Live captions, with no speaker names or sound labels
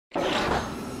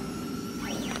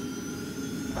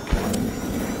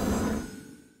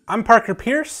I'm Parker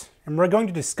Pierce, and we're going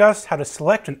to discuss how to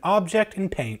select an object in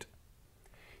Paint.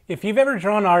 If you've ever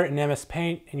drawn art in MS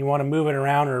Paint and you want to move it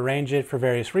around or arrange it for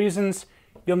various reasons,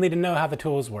 you'll need to know how the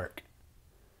tools work.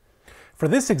 For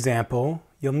this example,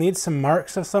 you'll need some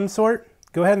marks of some sort.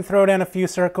 Go ahead and throw down a few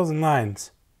circles and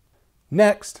lines.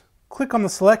 Next, click on the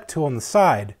Select tool on the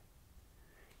side.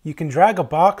 You can drag a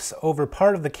box over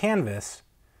part of the canvas,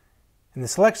 and the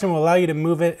selection will allow you to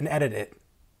move it and edit it.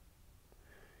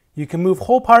 You can move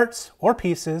whole parts or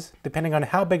pieces depending on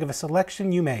how big of a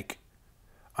selection you make.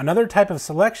 Another type of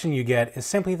selection you get is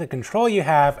simply the control you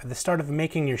have at the start of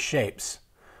making your shapes.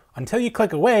 Until you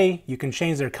click away, you can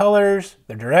change their colors,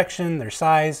 their direction, their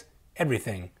size,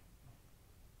 everything.